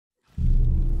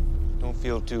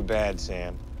feel too bad,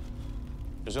 Sam.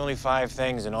 There's only 5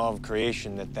 things in all of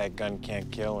creation that gun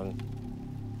can't kill, and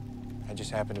I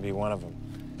just happen to be one of them.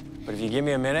 But if you give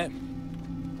me a minute,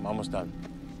 I'm almost done.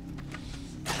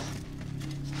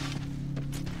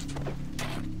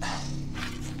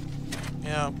 You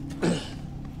know,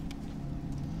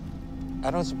 I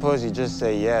don't suppose you just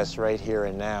say yes right here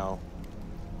and now.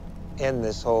 End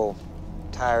this whole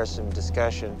tiresome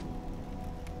discussion.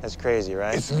 That's crazy,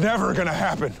 right? It's never gonna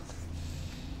happen.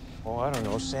 Oh, I don't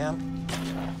know, Sam.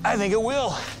 I think it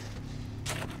will.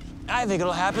 I think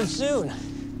it'll happen soon,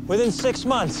 within 6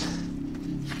 months.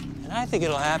 And I think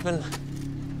it'll happen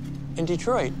in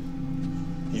Detroit.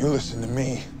 You listen to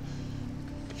me,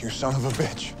 you son of a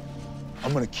bitch.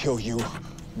 I'm gonna kill you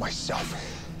myself.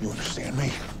 You understand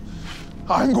me?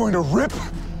 I'm going to rip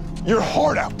your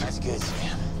heart out. That's good,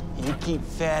 Sam. You keep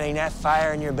fanning that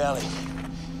fire in your belly.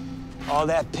 All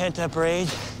that pent-up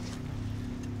rage,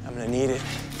 I'm gonna need it.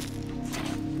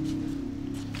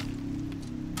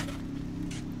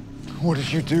 What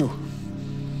did you do?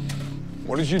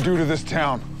 What did you do to this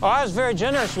town? Oh, I was very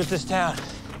generous with this town.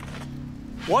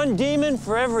 1 demon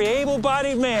for every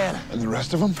able-bodied man. And the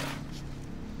rest of them?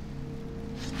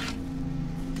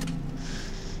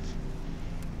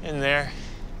 In there.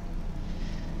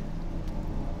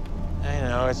 I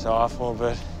know, it's awful,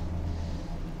 but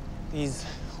these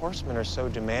horsemen are so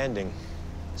demanding.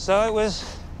 So it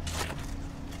was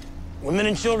women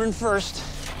and children first.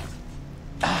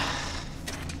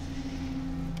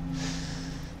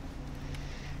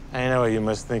 I know what you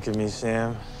must think of me,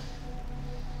 Sam,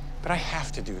 but I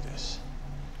have to do this.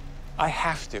 I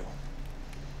have to.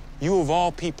 You, of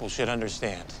all people, should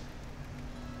understand.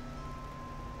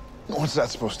 What's that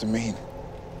supposed to mean?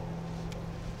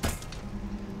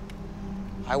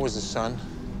 I was a son,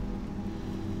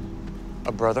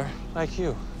 a brother like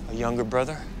you, a younger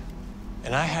brother,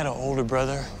 and I had an older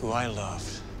brother who I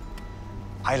loved,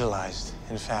 idolized,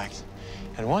 in fact.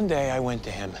 And one day I went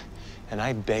to him and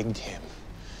I begged him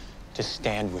to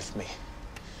stand with me.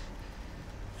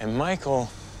 And Michael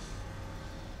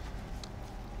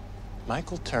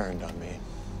turned on me,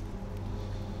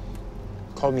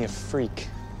 called me a freak,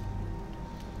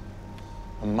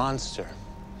 a monster.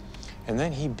 And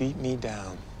then he beat me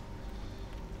down,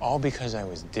 all because I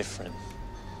was different,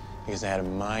 because I had a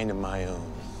mind of my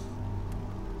own.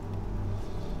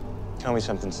 Tell me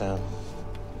something, Sam.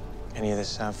 Any of this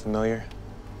sound familiar?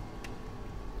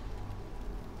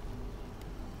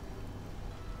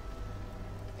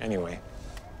 Anyway,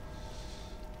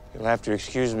 you'll have to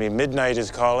excuse me. Midnight is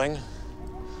calling,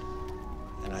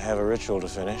 and I have a ritual to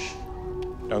finish.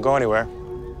 Don't go anywhere.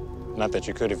 Not that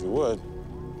you could if you would.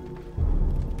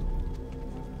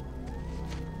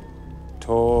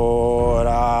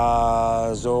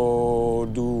 Tora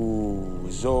zodu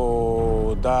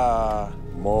zoda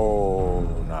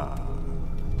mona.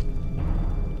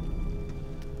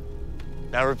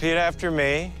 Now repeat after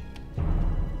me.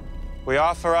 We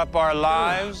offer up our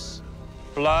lives,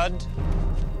 blood,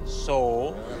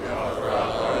 soul. We offer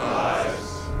up our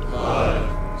lives,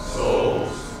 blood,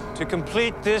 souls. To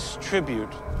complete this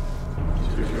tribute.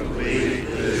 To complete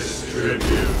this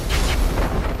tribute.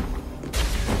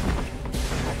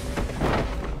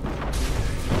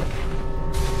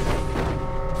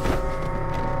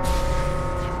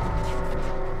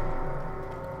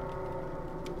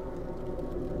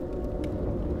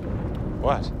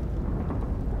 What?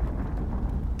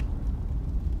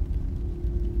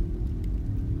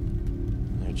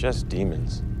 They're just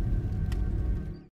demons.